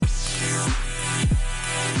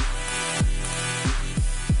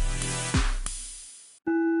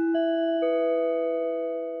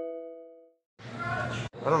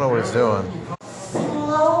guys doing?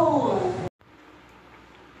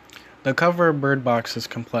 The cover of Bird Box is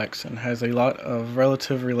complex and has a lot of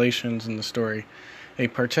relative relations in the story. A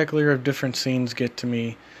particular of different scenes get to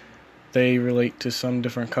me. They relate to some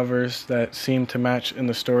different covers that seem to match in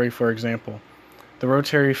the story. For example, the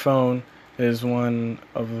rotary phone is one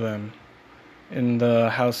of them in the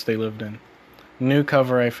house they lived in. The new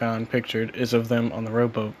cover I found pictured is of them on the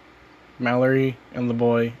rowboat. Mallory and the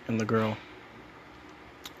boy and the girl,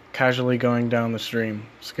 casually going down the stream,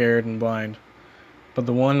 scared and blind. But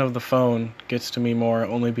the one of the phone gets to me more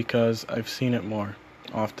only because I've seen it more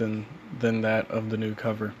often than that of the new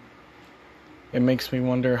cover. It makes me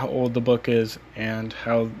wonder how old the book is and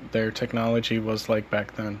how their technology was like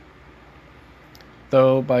back then.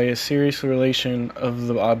 Though by a serious relation of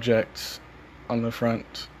the objects on the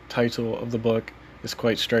front title of the book is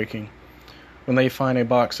quite striking. When they find a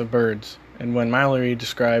box of birds, and when Mallory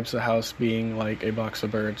describes the house being like a box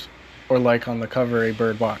of birds, or like on the cover a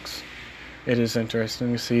bird box. It is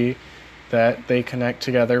interesting to see that they connect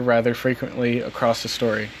together rather frequently across the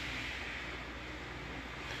story.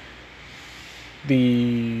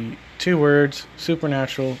 The two words,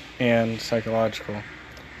 supernatural and psychological.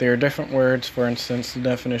 They are different words. For instance, the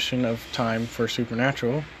definition of time for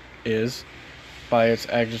supernatural is, by its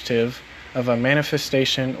adjective, of a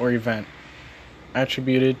manifestation or event,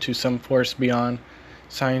 attributed to some force beyond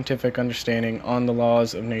scientific understanding on the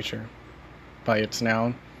laws of nature. By its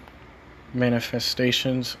noun,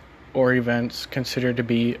 manifestations or events considered to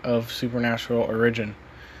be of supernatural origin,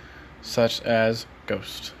 such as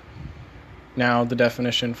ghosts. Now the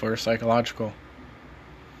definition for psychological.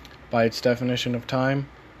 By its definition of time,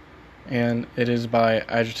 and it is by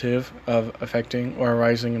adjective of affecting or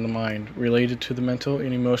arising in the mind, related to the mental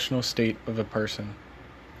and emotional state of a person.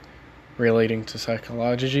 Relating to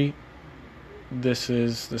psychology, this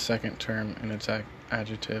is the second term in its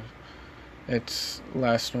adjective. Its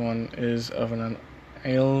last one is of an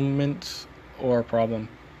ailment or problem,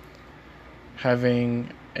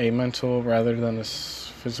 having a mental rather than a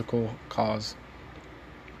physical cause.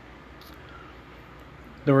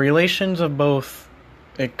 The relations of both,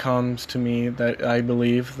 it comes to me that I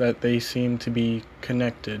believe that they seem to be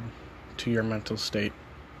connected to your mental state,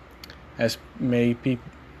 as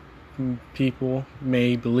people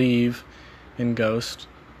may believe in ghosts,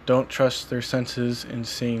 don't trust their senses in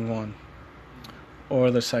seeing one. Or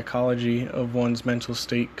the psychology of one's mental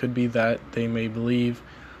state could be that they may believe,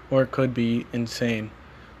 or it could be insane,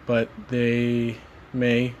 but they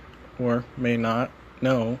may or may not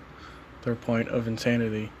know their point of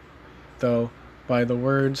insanity, though by the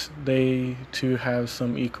words they too have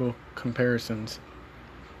some equal comparisons.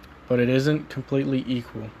 But it isn't completely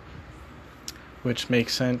equal, which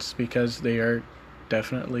makes sense because they are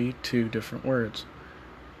definitely two different words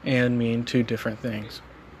and mean two different things.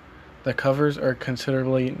 The covers are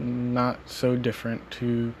considerably not so different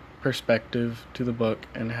to perspective to the book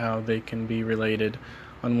and how they can be related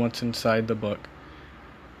on what's inside the book,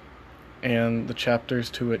 and the chapters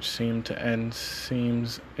to which seem to end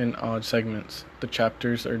seems in odd segments. The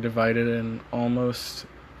chapters are divided in almost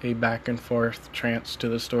a back and forth trance to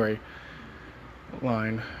the story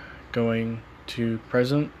line, going to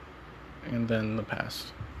present and then the past.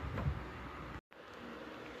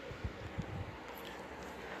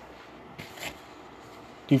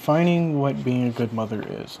 Defining what being a good mother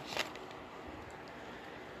is.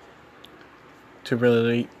 To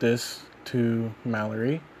relate this to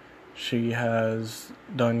Mallory, she has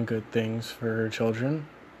done good things for her children,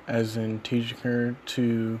 as in teaching her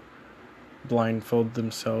to blindfold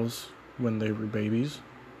themselves when they were babies,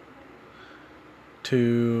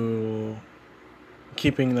 to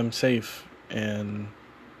keeping them safe in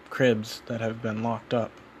cribs that have been locked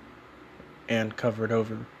up and covered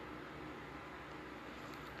over.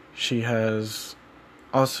 She has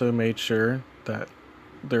also made sure that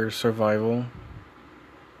their survival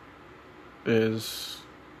is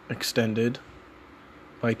extended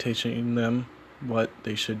by teaching them what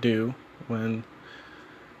they should do when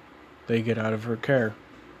they get out of her care.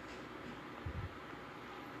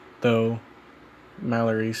 Though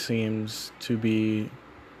Mallory seems to be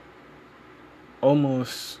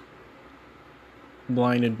almost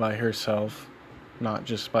blinded by herself, not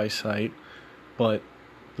just by sight, but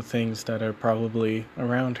the things that are probably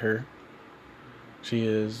around her. She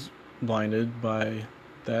is blinded by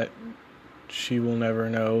that she will never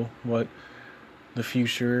know what the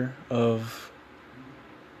future of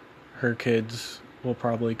her kids will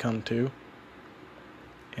probably come to,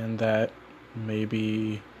 and that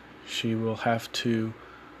maybe she will have to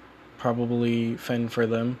probably fend for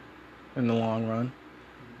them in the long run,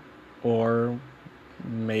 or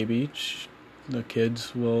maybe the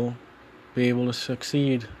kids will be able to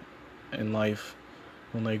succeed in life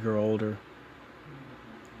when they grow older.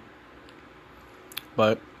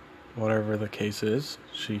 But whatever the case is,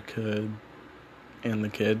 she could, and the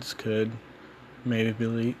kids could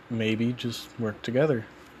maybe just work together.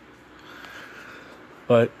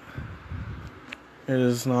 But it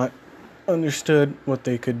is not understood what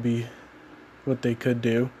they could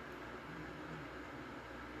do.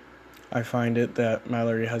 I find it that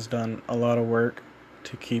Mallory has done a lot of work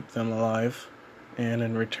to keep them alive, and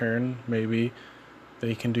in return, maybe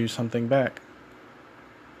they can do something back.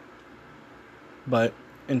 But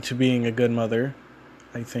into being a good mother,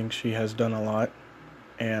 I think she has done a lot,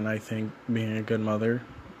 and I think being a good mother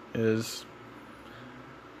is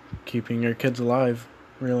keeping your kids alive,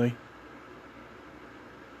 really.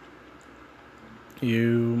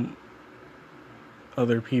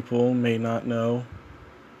 Other people may not know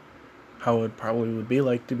how it probably would be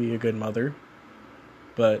like to be a good mother,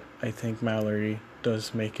 but I think Mallory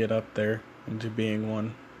does make it up there into being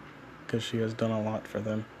one, because she has done a lot for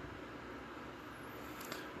them.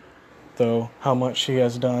 Though how much she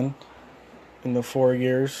has done in the 4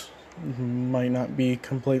 years might not be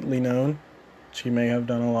completely known. She may have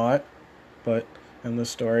done a lot, but in the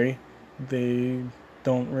story, they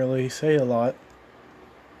don't really say a lot,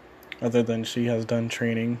 other than she has done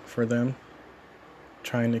training for them,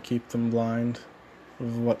 trying to keep them blind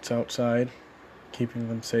of what's outside, keeping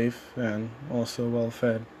them safe, and also well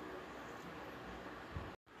fed.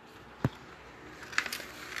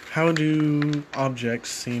 How do objects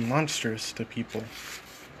seem monstrous to people?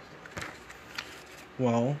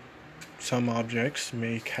 Well, some objects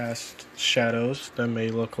may cast shadows that may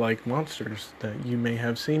look like monsters that you may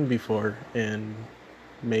have seen before in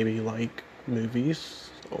maybe like movies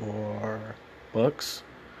or books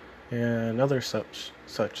and other such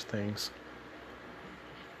things.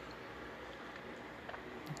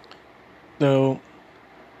 Though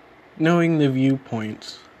knowing the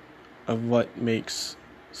viewpoints of what makes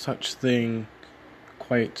such thing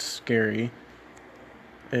quite scary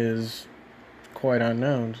is quite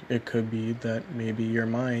unknown. It could be that maybe your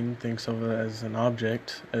mind thinks of it as an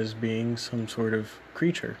object as being some sort of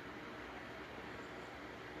creature.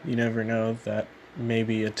 You never know that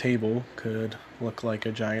maybe a table could look like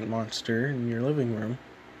a giant monster in your living room,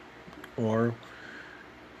 or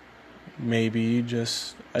maybe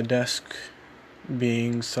just a desk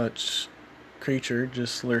being such creature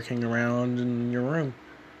just lurking around in your room.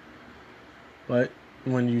 But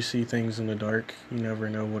when you see things in the dark, you never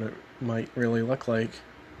know what it might really look like.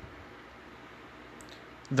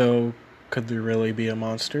 Though, could there really be a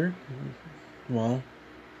monster? Well,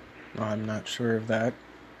 I'm not sure of that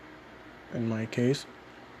in my case.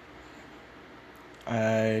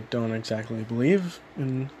 I don't exactly believe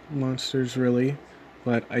in monsters really,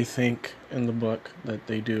 but I think in the book that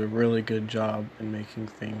they do a really good job in making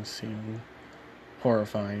things seem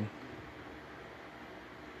horrifying.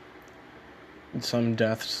 Some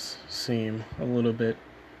deaths seem a little bit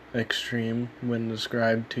extreme when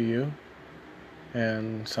described to you,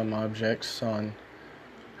 and some objects on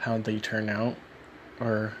how they turn out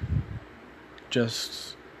are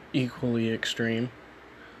just equally extreme.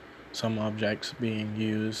 Some objects being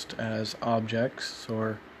used as objects,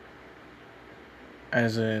 or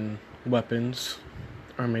as in weapons,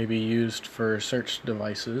 or maybe used for search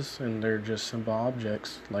devices, and they're just simple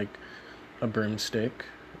objects like a broomstick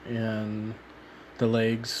and the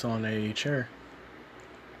legs on a chair.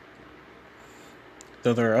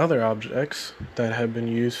 Though there are other objects that have been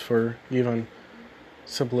used for even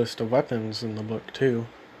simplest of weapons in the book too,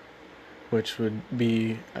 which would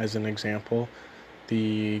be, as an example,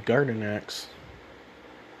 the garden axe.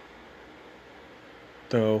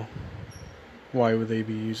 Though, why would they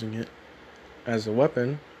be using it as a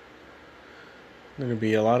weapon? There would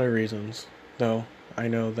be a lot of reasons, though I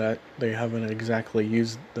know that they haven't exactly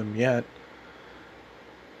used them yet,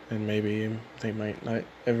 and maybe they might not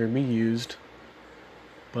ever be used,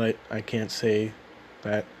 but I can't say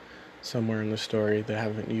that somewhere in the story they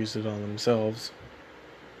haven't used it on themselves.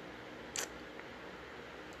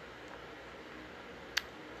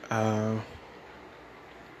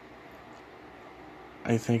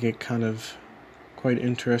 I think it kind of quite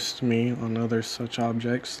interests me on other such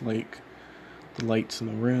objects, like the lights in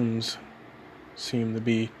the rooms seem to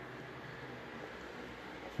be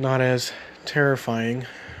not as terrifying,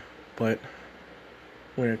 but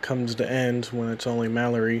when it comes to end, when it's only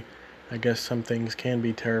Mallory, I guess some things can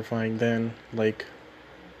be terrifying then, like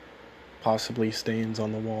possibly stains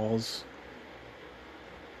on the walls.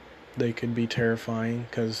 They could be terrifying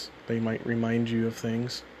because they might remind you of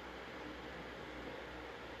things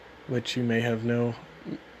which you may have no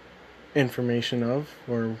information of,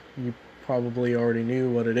 or you probably already knew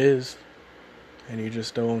what it is and you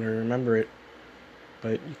just don't remember it,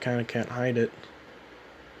 but you kind of can't hide it.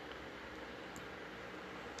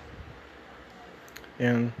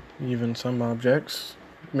 And even some objects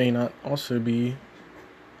may not also be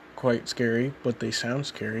quite scary, but they sound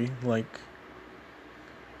scary, like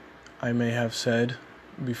I may have said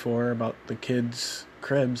before about the kids'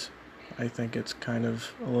 cribs. I think it's kind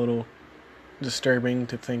of a little disturbing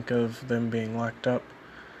to think of them being locked up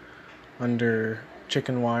under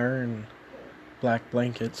chicken wire and black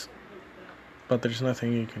blankets, but there's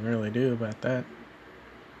nothing you can really do about that.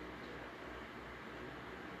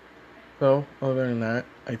 So, other than that,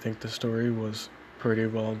 I think the story was pretty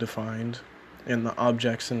well defined, and the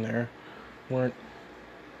objects in there weren't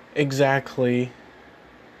exactly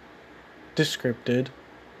descripted,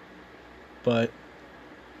 but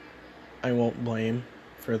I won't blame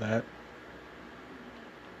for that.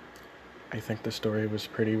 I think the story was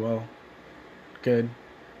pretty well good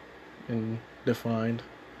and defined.